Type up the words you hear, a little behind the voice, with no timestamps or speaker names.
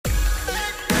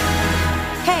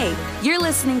Hey, you're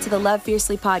listening to the Love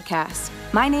Fiercely podcast.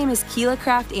 My name is Keela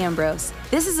Craft Ambrose.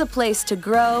 This is a place to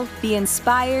grow, be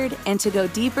inspired, and to go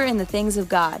deeper in the things of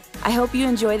God. I hope you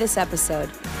enjoy this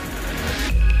episode.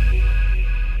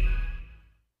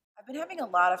 I've been having a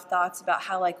lot of thoughts about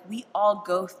how we all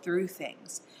go through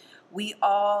things. We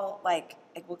all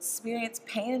will experience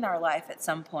pain in our life at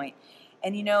some point.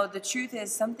 And the truth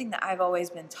is, something that I've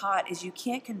always been taught is you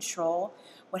can't control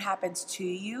what happens to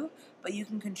you, but you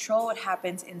can control what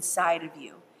happens inside of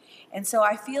you. And so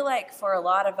I feel like for a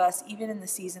lot of us, even in the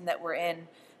season that we're in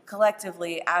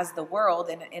collectively as the world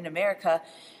and in America,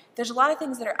 there's a lot of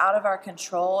things that are out of our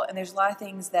control, and there's a lot of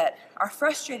things that are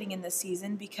frustrating in this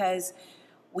season because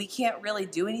we can't really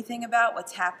do anything about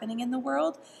what's happening in the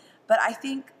world. But I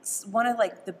think one of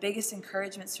the biggest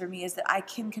encouragements for me is that I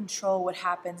can control what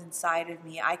happens inside of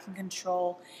me. I can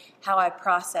control how I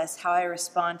process, how I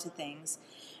respond to things.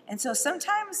 And so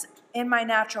sometimes in my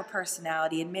natural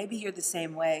personality, and maybe you're the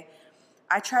same way,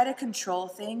 I try to control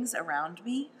things around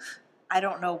me. I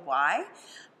don't know why,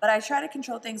 but I try to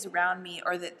control things around me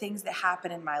or the things that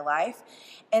happen in my life.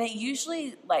 And it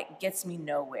usually gets me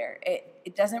nowhere.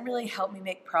 It doesn't really help me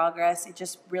make progress. It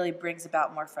just really brings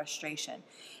about more frustration.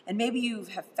 And maybe you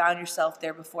have found yourself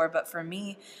there before, but for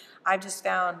me, I've just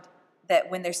found that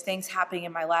when there's things happening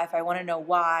in my life, I want to know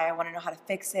why. I want to know how to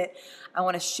fix it. I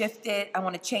want to shift it. I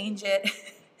want to change it.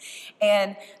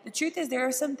 And the truth is, there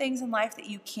are some things in life that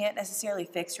you can't necessarily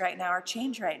fix right now or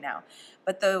change right now.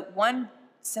 But the one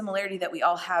similarity that we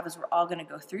all have is we're all going to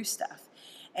go through stuff.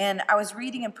 And I was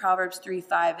reading in Proverbs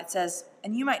 3:5, it says,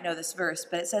 and you might know this verse,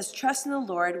 but it says, "Trust in the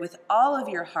Lord with all of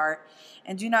your heart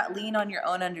and do not lean on your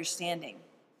own understanding."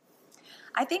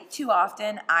 I think too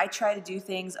often I try to do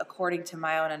things according to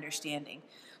my own understanding.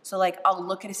 So I'll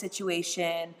look at a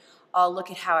situation, I'll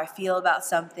look at how I feel about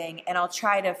something, and I'll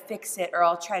try to fix it, or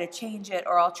I'll try to change it,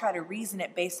 or I'll try to reason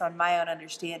it based on my own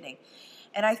understanding.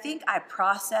 And I think I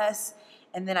process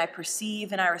and then I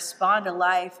perceive and I respond to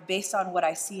life based on what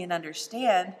I see and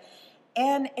understand.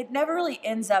 And it never really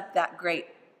ends up that great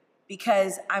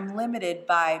because I'm limited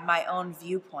by my own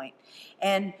viewpoint.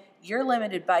 And you're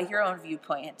limited by your own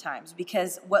viewpoint at times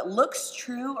because what looks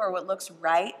true or what looks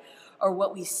right or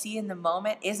what we see in the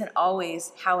moment isn't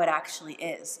always how it actually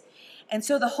is. And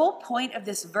so the whole point of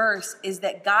this verse is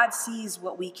that God sees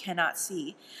what we cannot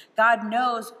see. God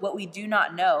knows what we do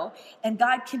not know, and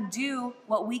God can do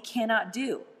what we cannot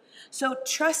do. So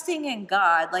trusting in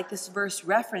God, like this verse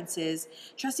references,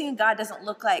 trusting in God doesn't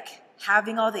look like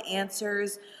having all the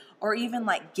answers or even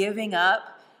giving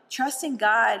up. Trusting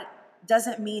God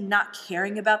doesn't mean not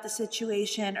caring about the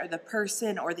situation or the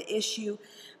person or the issue,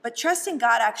 but trusting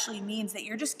God actually means that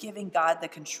you're just giving God the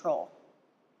control.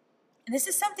 And this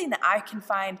is something that I can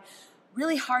find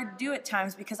really hard to do at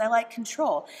times because I like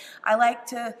control. I like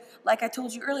to, like I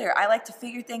told you earlier, I like to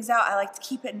figure things out. I like to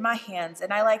keep it in my hands,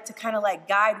 and I like to kind of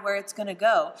guide where it's going to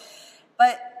go.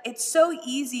 But it's so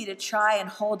easy to try and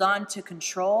hold on to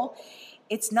control.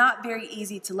 It's not very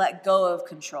easy to let go of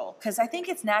control because I think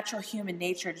it's natural human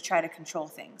nature to try to control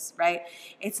things, right?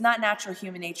 It's not natural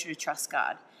human nature to trust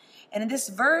God. And in this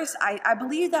verse, I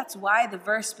believe that's why the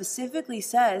verse specifically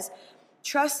says,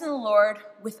 "Trust in the Lord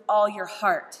with all your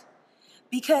heart,"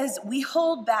 because we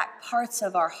hold back parts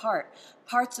of our heart,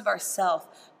 parts of ourself,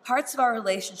 parts of our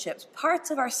relationships,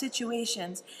 parts of our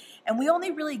situations, and we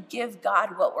only really give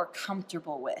God what we're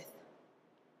comfortable with.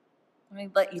 Let me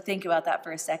let you think about that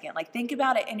for a second. Think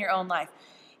about it in your own life.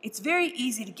 It's very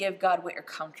easy to give God what you're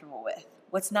comfortable with,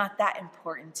 what's not that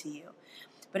important to you.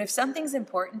 But if something's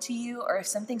important to you, or if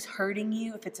something's hurting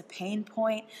you, if it's a pain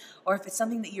point, or if it's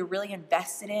something that you're really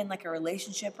invested in, like a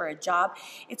relationship or a job,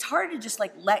 it's hard to just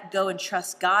let go and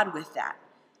trust God with that.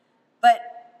 But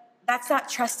that's not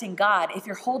trusting God. If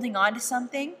you're holding on to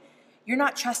something, you're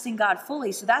not trusting God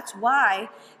fully. So that's why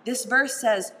this verse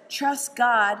says, trust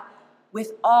God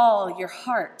with all your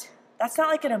heart. That's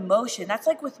not an emotion. That's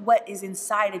with what is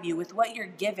inside of you, with what you're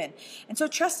given. And so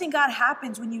trusting God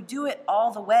happens when you do it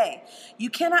all the way. You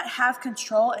cannot have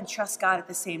control and trust God at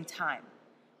the same time.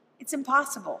 It's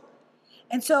impossible.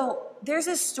 And so there's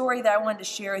this story that I wanted to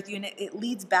share with you, and it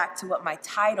leads back to what my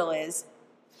title is,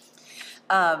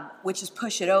 which is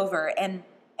Push It Over. And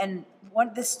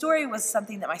this story was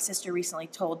something that my sister recently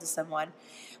told to someone,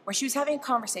 where she was having a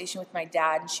conversation with my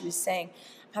dad, and she was saying,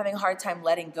 "I'm having a hard time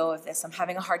letting go of this. I'm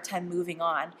having a hard time moving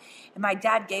on." And my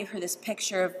dad gave her this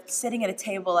picture of sitting at a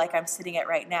table like I'm sitting at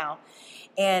right now.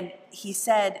 And he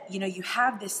said, you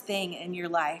have this thing in your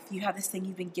life. You have this thing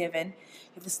you've been given.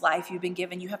 You have this life you've been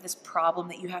given. You have this problem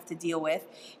that you have to deal with.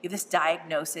 You have this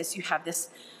diagnosis. You have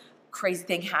this crazy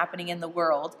thing happening in the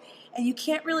world. And you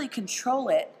can't really control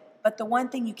it, But the one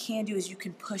thing you can do is you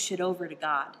can push it over to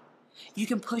God. You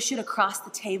can push it across the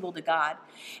table to God.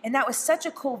 And that was such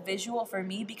a cool visual for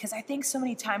me, because I think so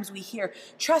many times we hear,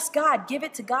 trust God, give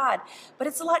it to God. But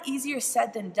it's a lot easier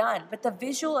said than done. But the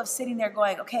visual of sitting there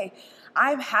going, okay,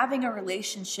 I'm having a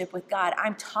relationship with God.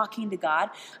 I'm talking to God.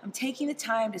 I'm taking the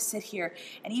time to sit here.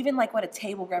 And even like what a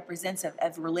table represents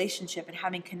of relationship and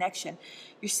having connection,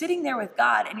 you're sitting there with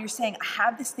God and you're saying, I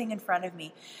have this thing in front of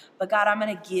me, but God, I'm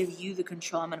going to give you the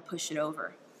control. I'm going to push it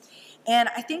over. And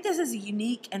I think this is a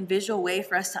unique and visual way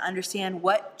for us to understand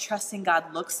what trusting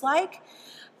God looks like.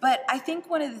 But I think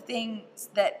one of the things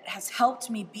that has helped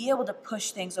me be able to push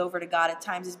things over to God at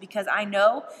times is because I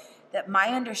know that my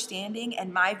understanding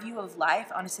and my view of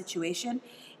life on a situation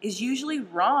is usually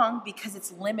wrong because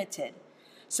it's limited.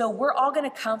 So we're all going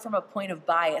to come from a point of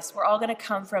bias. We're all going to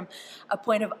come from a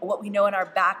point of what we know in our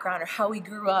background, or how we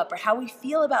grew up, or how we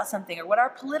feel about something, or what our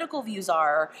political views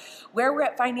are, or where we're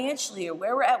at financially, or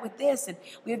where we're at with this. And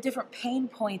we have different pain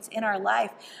points in our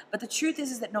life. But the truth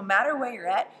is that no matter where you're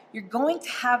at, you're going to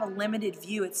have a limited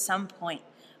view at some point.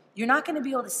 You're not going to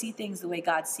be able to see things the way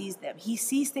God sees them. He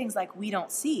sees things like we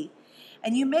don't see.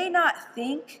 And you may not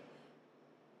think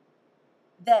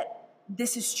that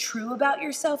this is true about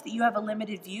yourself, that you have a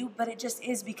limited view, but it just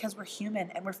is, because we're human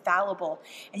and we're fallible,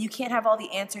 and you can't have all the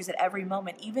answers at every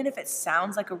moment, even if it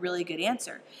sounds like a really good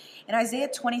answer. In Isaiah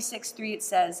 26:3, it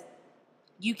says,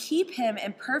 you keep him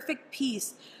in perfect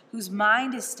peace whose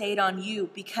mind is stayed on you,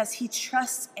 because he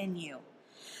trusts in you.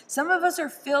 Some of us are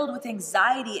filled with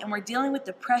anxiety and we're dealing with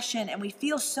depression, and we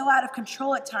feel so out of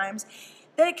control at times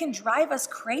that it can drive us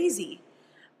crazy.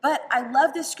 But I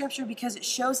love this scripture because it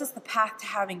shows us the path to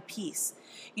having peace.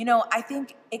 You know, I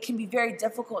think it can be very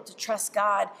difficult to trust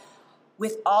God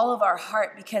with all of our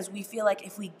heart, because we feel like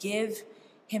if we give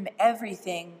him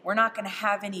everything, we're not going to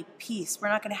have any peace. We're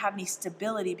not going to have any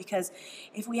stability, because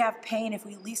if we have pain, if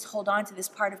we at least hold on to this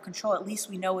part of control, at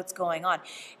least we know what's going on.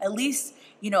 At least,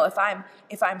 you know, if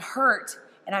I'm hurt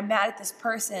and I'm mad at this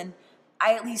person,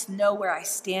 I at least know where I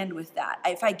stand with that.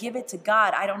 If I give it to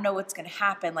God, I don't know what's going to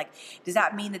happen. Like, does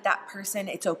that mean that person,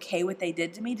 it's okay what they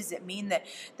did to me? Does it mean that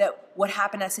what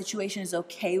happened in that situation is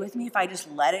okay with me if I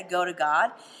just let it go to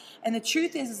God? And the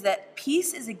truth is that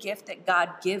peace is a gift that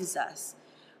God gives us,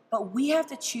 but we have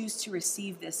to choose to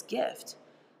receive this gift.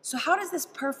 So how does this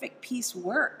perfect peace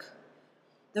work?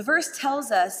 The verse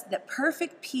tells us that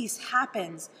perfect peace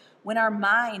happens when our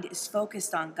mind is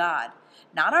focused on God.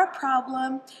 Not our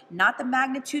problem, not the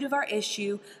magnitude of our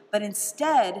issue, but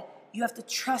instead, you have to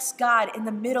trust God in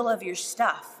the middle of your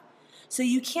stuff. So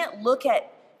you can't look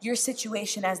at your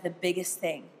situation as the biggest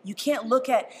thing. You can't look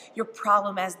at your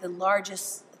problem as the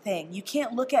largest thing. You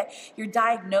can't look at your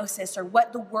diagnosis or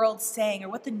what the world's saying or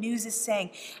what the news is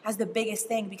saying as the biggest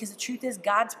thing, because the truth is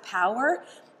God's power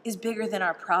is bigger than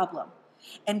our problem.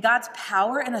 And God's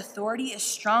power and authority is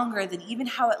stronger than even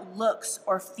how it looks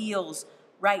or feels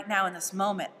right now in this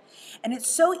moment. And it's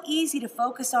so easy to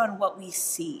focus on what we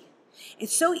see.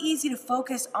 It's so easy to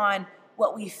focus on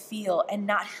what we feel and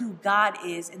not who God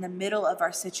is in the middle of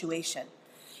our situation.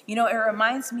 You know, it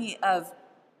reminds me of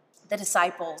the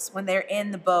disciples when they're in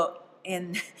the boat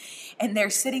and they're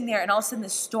sitting there, and all of a sudden the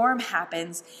storm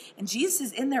happens and Jesus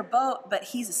is in their boat, but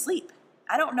he's asleep.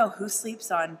 I don't know who sleeps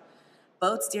on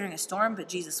boats during a storm, but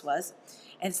Jesus was.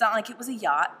 And it's not like it was a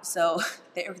yacht, so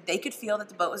they could feel that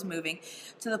the boat was moving,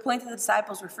 to the point that the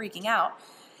disciples were freaking out.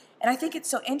 And I think it's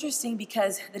so interesting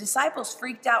because the disciples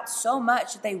freaked out so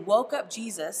much that they woke up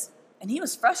Jesus, and he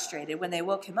was frustrated when they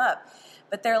woke him up.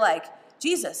 But they're like,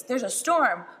 Jesus, there's a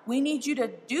storm. We need you to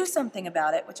do something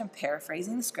about it, which I'm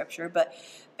paraphrasing the scripture. But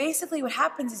basically what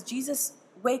happens is Jesus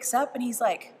wakes up and he's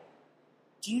like,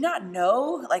 do you not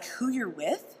know like who you're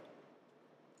with?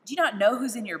 Do you not know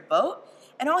who's in your boat?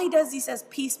 And all he does is he says,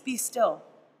 peace, be still.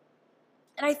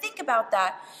 And I think about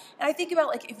that, and I think about,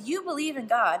 like, if you believe in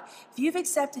God, if you've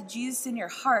accepted Jesus in your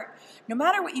heart, no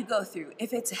matter what you go through,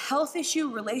 if it's a health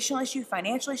issue, relational issue,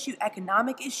 financial issue,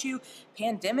 economic issue,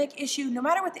 pandemic issue, no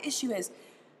matter what the issue is,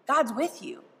 God's with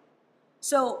you.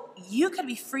 So you could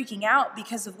be freaking out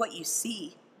because of what you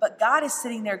see, but God is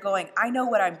sitting there going, I know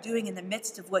what I'm doing in the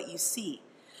midst of what you see.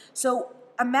 So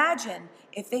imagine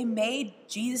if they made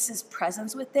Jesus'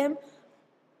 presence with them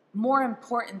more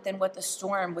important than what the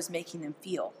storm was making them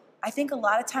feel. I think a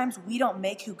lot of times we don't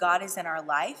make who God is in our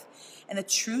life and the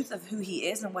truth of who he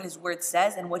is and what his word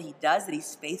says and what he does, that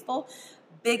he's faithful,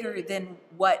 bigger than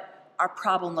what our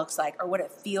problem looks like or what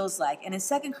it feels like. And in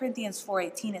 2 Corinthians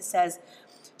 4:18, it says,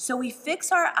 so we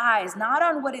fix our eyes not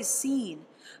on what is seen,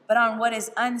 but on what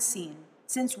is unseen,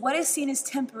 since what is seen is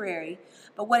temporary,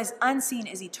 but what is unseen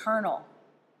is eternal.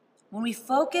 When we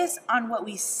focus on what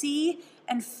we see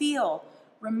and feel,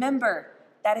 remember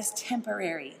that is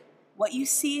temporary. What you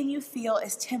see and you feel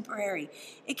is temporary.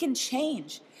 It can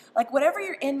change. Like whatever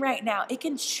you're in right now, it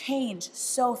can change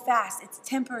so fast. It's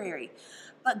temporary.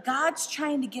 But God's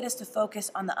trying to get us to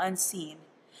focus on the unseen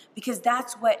because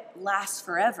that's what lasts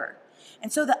forever.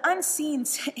 And so the unseen,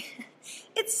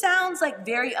 it sounds like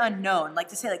very unknown, like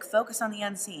to say like focus on the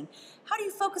unseen. How do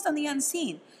you focus on the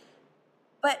unseen?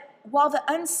 But while the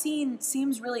unseen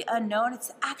seems really unknown,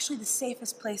 it's actually the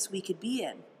safest place we could be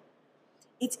in.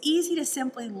 It's easy to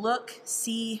simply look,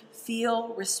 see,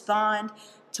 feel, respond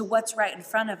to what's right in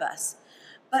front of us.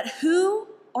 But who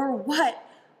or what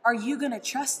are you going to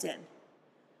trust in?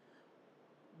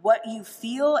 What you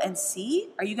feel and see?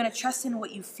 Are you going to trust in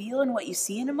what you feel and what you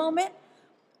see in a moment?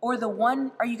 Or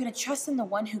are you going to trust in the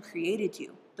one who created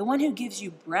you? The one who gives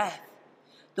you breath?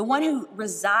 The one who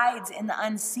resides in the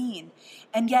unseen?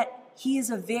 And yet he is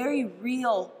a very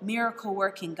real miracle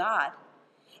working God.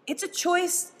 It's a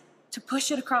choice to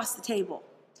push it across the table.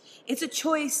 It's a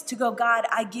choice to go, God,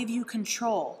 I give you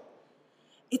control.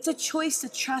 It's a choice to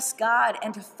trust God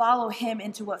and to follow him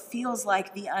into what feels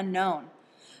like the unknown.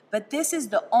 But this is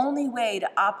the only way to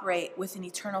operate with an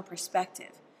eternal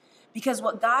perspective. Because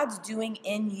what God's doing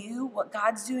in you, what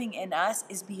God's doing in us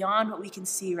is beyond what we can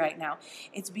see right now.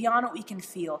 It's beyond what we can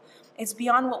feel. It's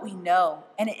beyond what we know.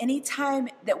 And at any time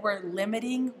that we're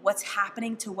limiting what's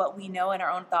happening to what we know in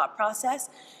our own thought process,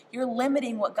 you're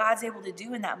limiting what God's able to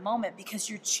do in that moment because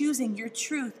you're choosing your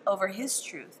truth over his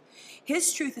truth.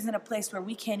 His truth is in a place where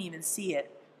we can't even see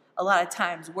it a lot of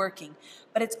times working.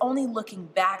 But it's only looking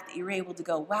back that you're able to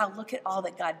go, wow, look at all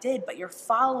that God did. But you're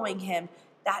following him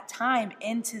that time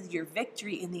into your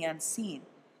victory in the unseen.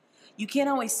 You can't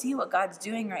always see what God's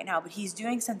doing right now, but he's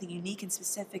doing something unique and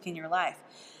specific in your life.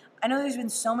 I know there's been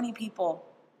so many people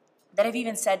that have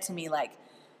even said to me, like,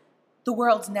 the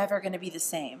world's never going to be the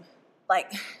same.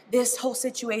 Like, this whole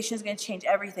situation is going to change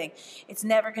everything. It's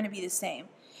never going to be the same.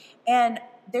 And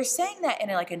they're saying that in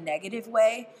a negative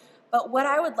way. But what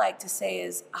I would like to say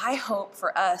is I hope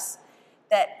for us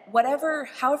that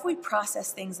however we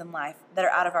process things in life that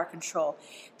are out of our control,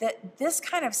 that this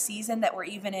kind of season that we're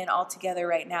even in all together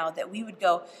right now, that we would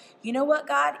go, you know what,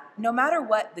 God, no matter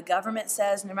what the government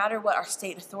says, no matter what our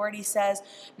state authority says,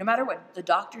 no matter what the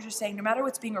doctors are saying, no matter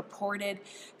what's being reported,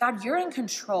 God, you're in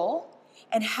control.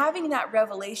 And having that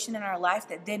revelation in our life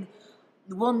that then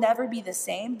we'll never be the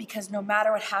same, because no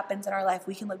matter what happens in our life,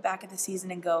 we can look back at the season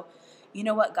and go, you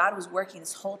know what, God was working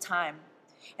this whole time.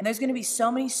 And there's going to be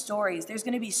so many stories. There's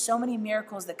going to be so many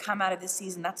miracles that come out of this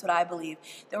season. That's what I believe.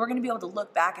 That we're going to be able to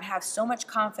look back and have so much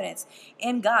confidence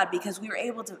in God because we were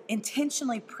able to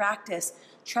intentionally practice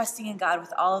trusting in God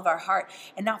with all of our heart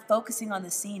and not focusing on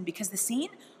the scene, because the scene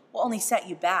will only set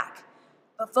you back.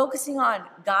 But focusing on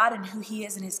God and who he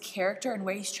is and his character and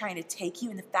where he's trying to take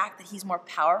you, and the fact that he's more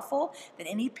powerful than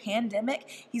any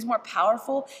pandemic, he's more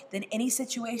powerful than any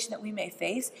situation that we may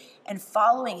face, and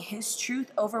following his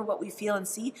truth over what we feel and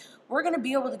see, we're going to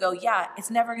be able to go, yeah, it's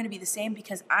never going to be the same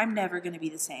because I'm never going to be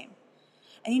the same.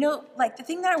 And the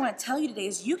thing that I want to tell you today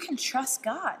is you can trust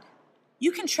God.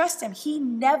 You can trust him. He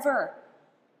never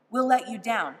will let you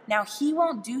down. Now, he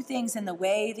won't do things in the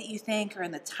way that you think or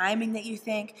in the timing that you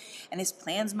think, and his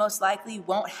plans most likely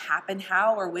won't happen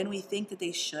how or when we think that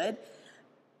they should.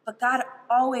 But God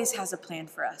always has a plan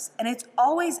for us, and it's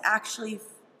always actually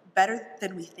better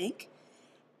than we think,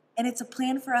 and it's a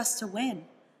plan for us to win.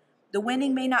 The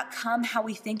winning may not come how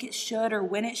we think it should or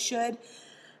when it should,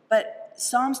 but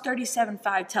Psalms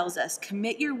 37:5 tells us,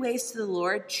 commit your ways to the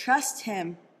Lord, trust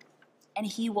him, and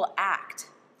he will act.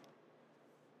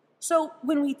 So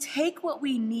when we take what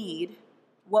we need,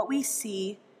 what we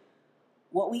see,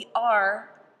 what we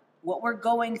are, what we're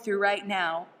going through right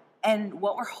now, and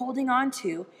what we're holding on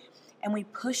to, and we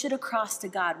push it across to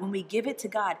God, when we give it to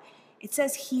God, it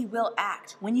says he will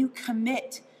act. When you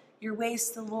commit your ways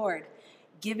to the Lord,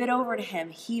 give it over to him,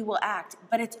 he will act.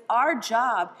 But it's our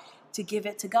job to give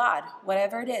it to God,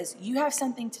 whatever it is. You have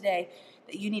something today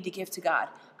that you need to give to God.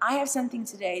 I have something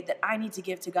today that I need to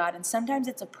give to God, and sometimes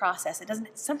it's a process.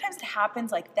 Sometimes it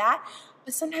happens like that,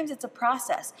 but sometimes it's a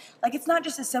process. Like, it's not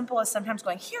just as simple as sometimes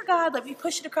going, here, God, let me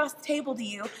push it across the table to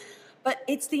you, but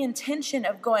it's the intention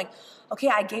of going, okay,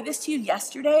 I gave this to you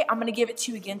yesterday, I'm going to give it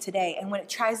to you again today, and when it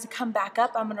tries to come back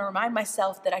up, I'm going to remind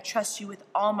myself that I trust you with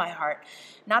all my heart.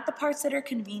 Not the parts that are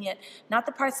convenient, not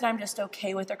the parts that I'm just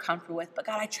okay with or comfortable with, but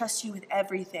God, I trust you with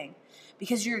everything,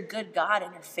 because you're a good God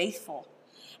and you're faithful.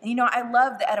 And I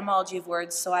love the etymology of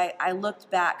words, so I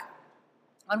looked back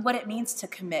on what it means to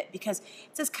commit, because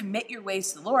it says commit your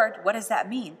ways to the Lord. What does that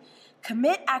mean?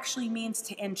 Commit actually means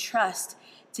to entrust,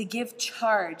 to give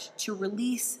charge, to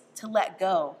release, to let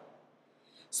go.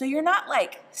 So you're not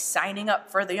like signing up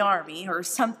for the army or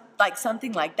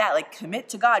something like that, like commit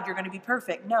to God, you're going to be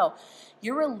perfect. No,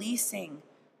 you're releasing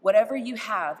whatever you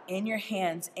have in your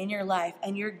hands, in your life,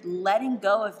 and you're letting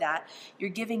go of that. You're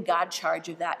giving God charge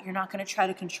of that. You're not going to try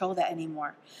to control that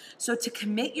anymore. So to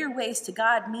commit your ways to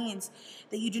God means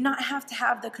that you do not have to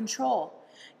have the control.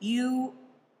 You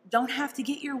don't have to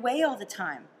get your way all the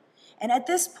time. And at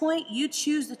this point, you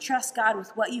choose to trust God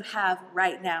with what you have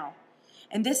right now.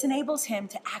 And this enables him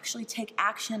to actually take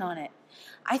action on it.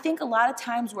 I think a lot of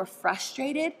times we're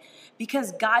frustrated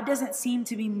because God doesn't seem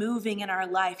to be moving in our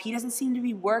life. He doesn't seem to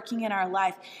be working in our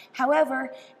life.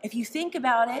 However, if you think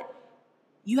about it,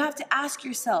 you have to ask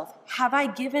yourself, have I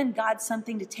given God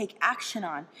something to take action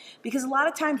on? Because a lot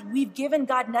of times we've given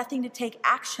God nothing to take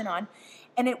action on,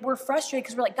 and we're frustrated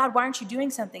because we're like, God, why aren't you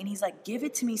doing something? And he's like, give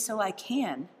it to me so I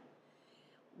can.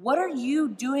 What are you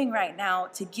doing right now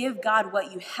to give God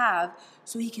what you have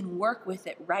so he can work with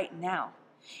it right now?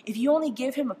 If you only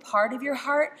give him a part of your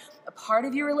heart, a part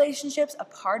of your relationships, a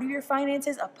part of your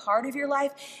finances, a part of your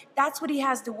life, that's what he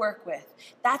has to work with.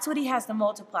 That's what he has to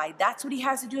multiply. That's what he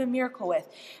has to do a miracle with.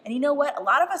 And you know what? A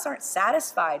lot of us aren't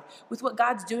satisfied with what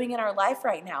God's doing in our life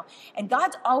right now. And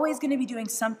God's always going to be doing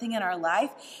something in our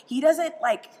life. He doesn't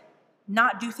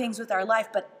not do things with our life,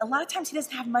 but a lot of times he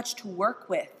doesn't have much to work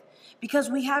with,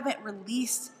 because we haven't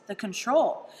released the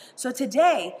control. So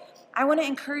today, I want to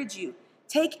encourage you,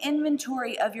 take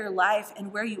inventory of your life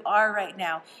and where you are right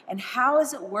now, and how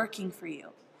is it working for you?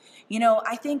 You know,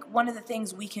 I think one of the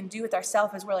things we can do with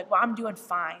ourselves is we're like, well, I'm doing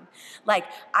fine. Like,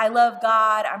 I love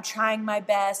God, I'm trying my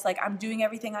best, I'm doing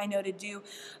everything I know to do.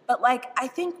 But I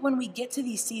think when we get to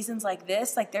these seasons like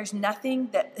this, there's nothing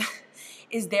that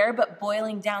is there but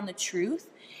boiling down the truth.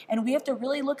 And we have to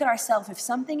really look at ourselves. If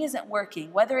something isn't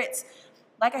working, whether it's,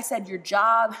 like I said, your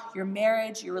job, your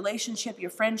marriage, your relationship, your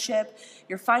friendship,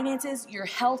 your finances, your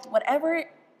health, whatever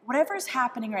is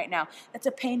happening right now that's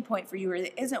a pain point for you or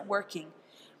that isn't working,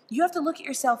 you have to look at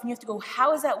yourself and you have to go,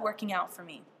 how is that working out for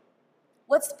me?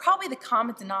 What's probably the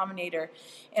common denominator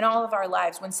in all of our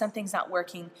lives when something's not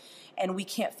working and we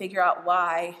can't figure out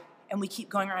why and we keep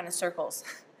going around in circles?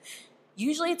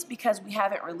 Usually it's because we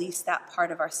haven't released that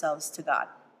part of ourselves to God.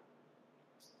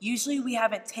 Usually we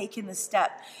haven't taken the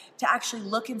step to actually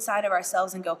look inside of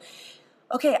ourselves and go,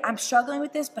 okay, I'm struggling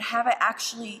with this, but have I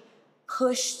actually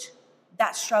pushed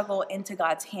that struggle into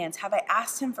God's hands? Have I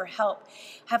asked him for help?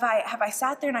 Have I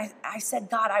sat there and I said,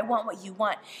 God, I want what you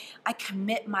want. I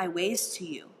commit my ways to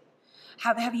you.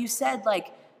 Have you said,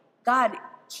 God,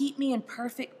 keep me in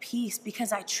perfect peace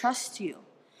because I trust you?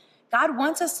 God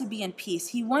wants us to be in peace.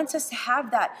 He wants us to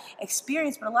have that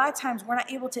experience, but a lot of times we're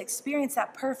not able to experience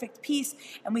that perfect peace,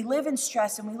 and we live in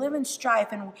stress and we live in strife,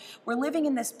 and we're living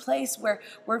in this place where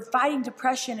we're fighting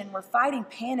depression and we're fighting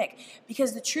panic,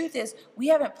 because the truth is we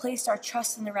haven't placed our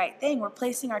trust in the right thing. We're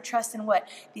placing our trust in what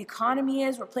the economy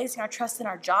is. We're placing our trust in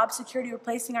our job security. We're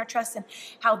placing our trust in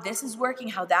how this is working,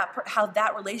 how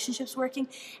that relationship's working,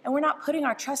 and we're not putting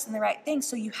our trust in the right thing.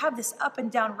 So you have this up and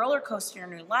down roller coaster in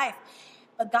your life.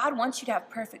 But God wants you to have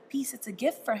perfect peace. It's a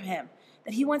gift from him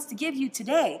that he wants to give you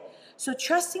today. So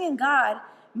trusting in God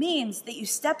means that you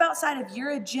step outside of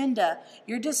your agenda,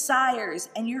 your desires,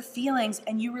 and your feelings,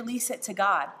 and you release it to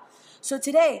God. So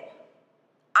today,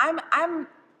 I'm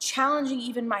challenging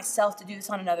even myself to do this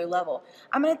on another level.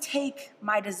 I'm going to take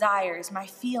my desires, my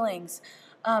feelings,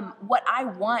 what I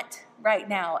want right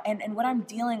now, and what I'm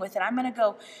dealing with, and I'm going to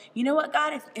go, you know what,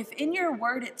 God, if in your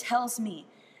word it tells me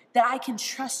that I can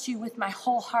trust you with my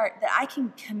whole heart, that I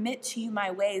can commit to you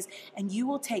my ways, and you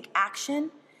will take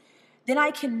action, then I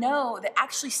can know that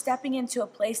actually stepping into a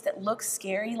place that looks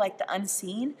scary, like the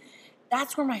unseen,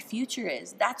 that's where my future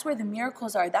is. That's where the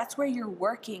miracles are. That's where you're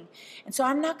working. And so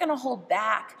I'm not going to hold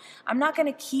back. I'm not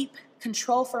going to keep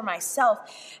control for myself.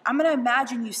 I'm going to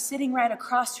imagine you sitting right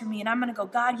across from me, and I'm going to go,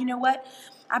 God, you know what?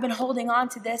 I've been holding on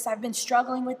to this. I've been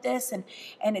struggling with this, and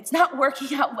it's not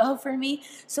working out well for me.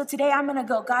 So today I'm going to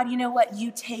go, God, you know what?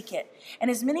 You take it. And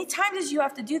as many times as you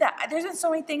have to do that, there's been so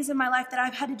many things in my life that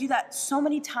I've had to do that so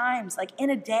many times, in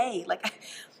a day.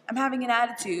 I'm having an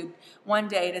attitude one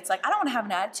day, and it's I don't want to have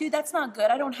an attitude. That's not good.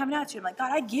 I don't have an attitude. I'm like,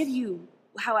 God, I give you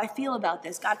how I feel about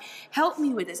this. God, help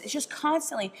me with this. It's just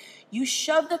constantly, you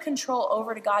shove the control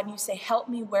over to God and you say, help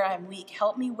me where I'm weak.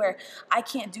 Help me where I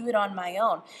can't do it on my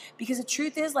own. Because the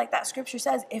truth is, like that scripture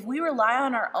says, if we rely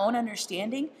on our own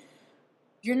understanding,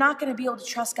 you're not going to be able to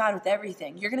trust God with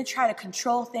everything. You're going to try to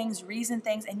control things, reason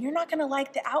things, and you're not going to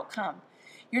like the outcome.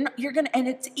 And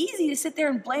it's easy to sit there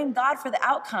and blame God for the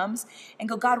outcomes and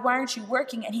go, God, why aren't you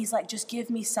working? And he's like, just give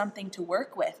me something to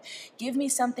work with. Give me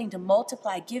something to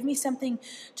multiply. Give me something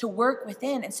to work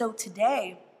within. And so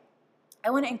today, I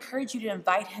want to encourage you to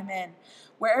invite him in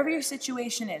wherever your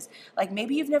situation is. Like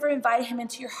maybe you've never invited him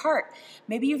into your heart.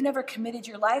 Maybe you've never committed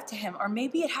your life to him. Or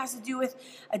maybe it has to do with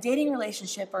a dating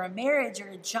relationship or a marriage or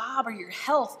a job or your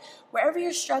health. Wherever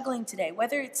you're struggling today,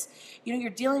 whether it's, you're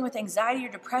dealing with anxiety or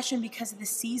depression because of the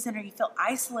season, or you feel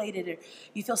isolated, or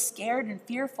you feel scared and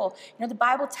fearful. The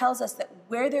Bible tells us that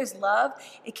where there's love,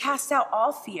 it casts out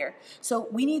all fear. So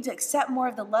we need to accept more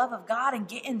of the love of God and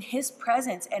get in his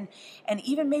presence, and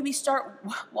even maybe start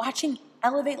watching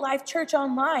Elevate Life Church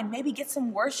online. Maybe get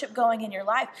some worship going in your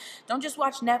life. Don't just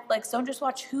watch Netflix. Don't just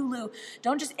watch Hulu.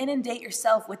 Don't just inundate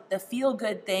yourself with the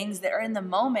feel-good things that are in the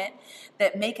moment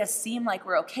that make us seem like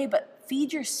we're okay, but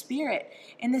feed your spirit.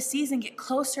 In this season, get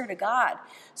closer to God.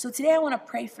 So today I want to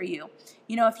pray for you.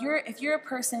 If you're a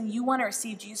person, you want to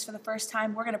receive Jesus for the first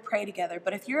time, we're going to pray together.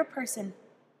 But if you're a person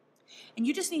and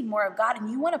you just need more of God and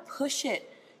you want to push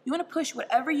it, you want to push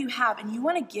whatever you have and you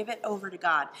want to give it over to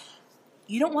God.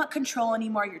 You don't want control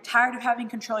anymore. You're tired of having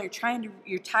control. You're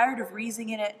tired of reasoning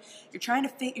in it. You're tired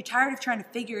of trying to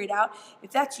figure it out.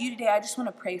 If that's you today, I just want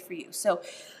to pray for you. So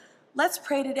let's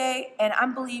pray today. And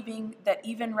I'm believing that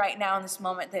even right now in this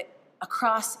moment, that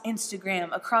across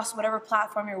Instagram, across whatever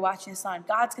platform you're watching this on,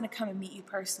 God's going to come and meet you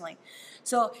personally.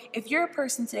 So if you're a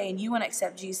person today and you want to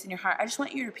accept Jesus in your heart, I just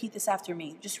want you to repeat this after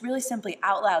me. Just really simply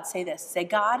out loud say this. Say,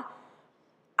 God,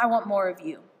 I want more of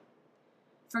you.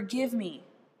 Forgive me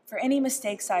for any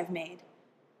mistakes I've made.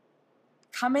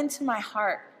 Come into my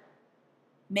heart.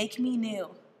 Make me new.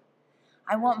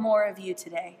 I want more of you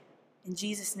today. In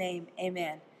Jesus' name,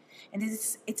 amen. And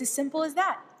it's as simple as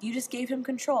that. You just gave him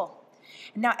control.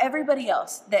 And now everybody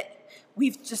else that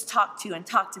we've just talked to and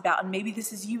talked about, and maybe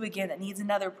this is you again that needs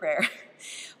another prayer,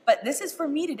 but this is for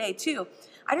me today too.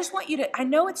 I just want you to, I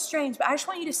know it's strange, but I just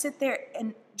want you to sit there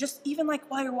and just even like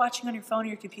while you're watching on your phone or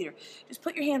your computer, just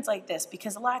put your hands like this,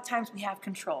 because a lot of times we have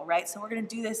control, right? So we're going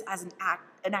to do this as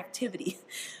an activity.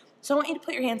 So I want you to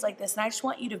put your hands like this, and I just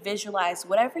want you to visualize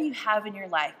whatever you have in your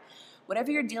life,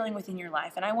 whatever you're dealing with in your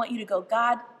life, and I want you to go,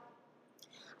 God,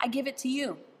 I give it to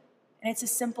you. And it's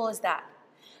as simple as that.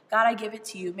 God, I give it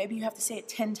to you. Maybe you have to say it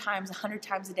 10 times, 100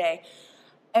 times a day,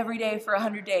 every day for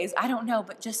 100 days. I don't know,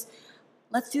 but just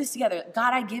let's do this together.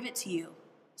 God, I give it to you.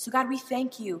 So God, we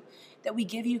thank you that we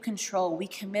give you control. We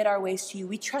commit our ways to you.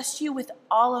 We trust you with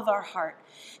all of our heart.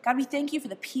 God, we thank you for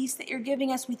the peace that you're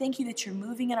giving us. We thank you that you're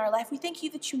moving in our life. We thank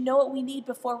you that you know what we need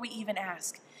before we even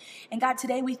ask. And God,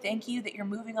 today we thank you that you're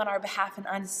moving on our behalf and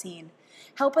unseen.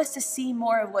 Help us to see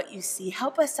more of what you see.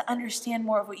 Help us to understand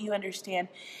more of what you understand.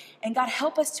 And God,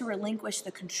 help us to relinquish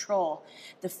the control,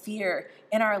 the fear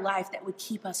in our life that would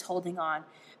keep us holding on.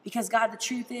 Because God, the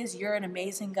truth is, you're an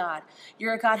amazing God.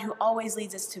 You're a God who always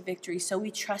leads us to victory. So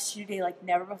we trust you today like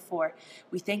never before.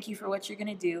 We thank you for what you're going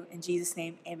to do. In Jesus'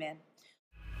 name, amen.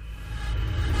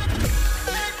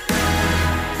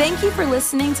 Thank you for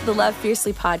listening to the Love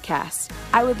Fiercely podcast.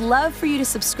 I would love for you to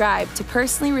subscribe to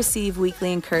personally receive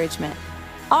weekly encouragement.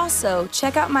 Also,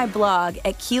 check out my blog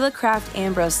at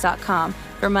KeilaCraftAmbrose.com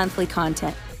for monthly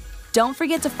content. Don't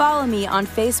forget to follow me on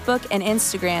Facebook and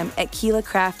Instagram at Keila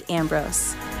Craft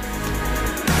Ambrose.